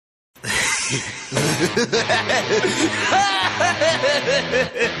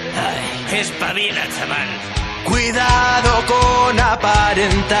Ay, espabila, chaval. Cuidado con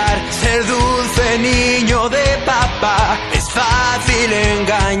aparentar ser dulce niño de papá. Es fácil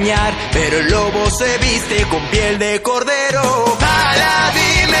engañar, pero el lobo se viste con piel de cordero. Ala,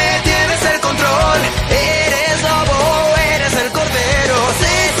 dime, tienes el control. Eres lobo, eres el cordero.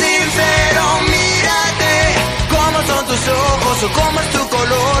 Sé sincero, mírate. ¿Cómo son tus ojos o cómo es tu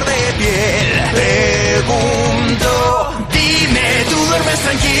color de piel? Pregunto, dime, ¿tú duermes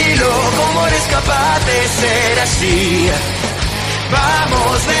tranquilo? ¿Cómo eres capaz de ser así?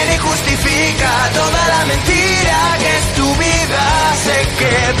 Vamos, ven y justifica toda la mentira que es tu vida. Sé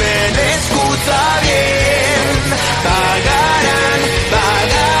que ven, escucha bien. Pagarán,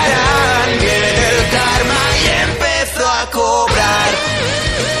 viene el karma y empezó a cobrar.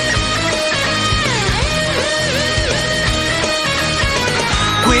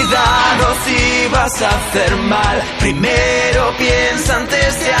 Cuidado si vas a hacer mal. Primero piensa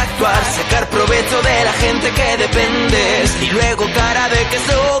antes de actuar. Sacar provecho de la gente que dependes y luego cara de que es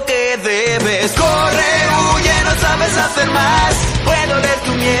lo que debes. Corre, huye, no sabes hacer más. Puedo leer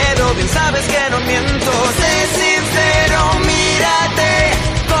tu miedo, bien sabes que no miento. Sé sincero, mírate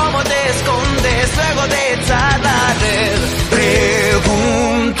cómo te escondes luego de echar la red.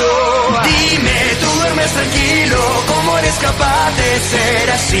 Pregunto, dime, ¿tú duermes tranquilo? ¿Cómo eres capaz de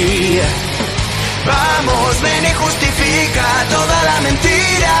ser así? Vamos, ven y justifica toda la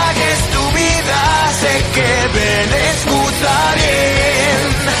mentira que es tu vida. Sé que ven, escucha bien.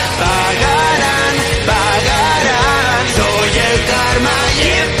 Pagarán, soy el karma y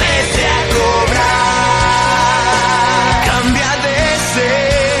empecé a cobrar. Cambia de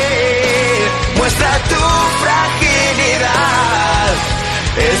ser, muestra tu fragilidad.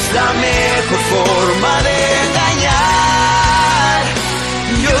 Es la mejor forma de engañar.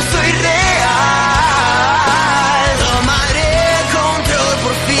 Yo soy real, tomaré control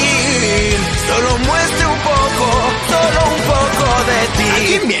por fin. Solo muestre un poco de ti. ¿A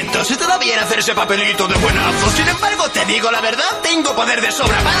quién miento? Si todo bien hacer ese papelito de buenazo. Sin embargo, te digo la verdad, tengo poder de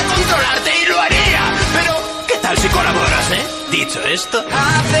sobra para controlarte y lo haría. Pero, ¿qué tal si colaboras, eh? Dicho esto,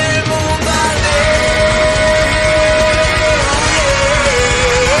 haz el mundo arder.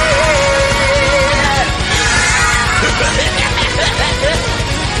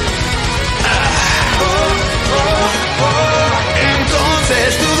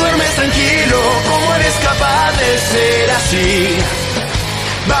 Entonces tú duermes tranquilo, ¿cómo eres capaz de ser así?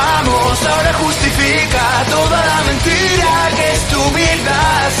 Vamos, ahora justifica toda la mentira que es tu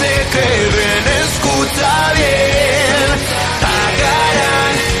vida. Sé que ven, escucha bien.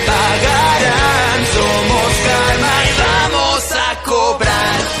 Pagarán, somos karma y vamos a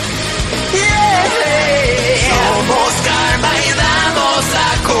cobrar. Yeah. Somos karma y vamos a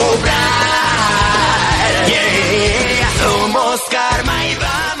cobrar. Yeah. Somos karma.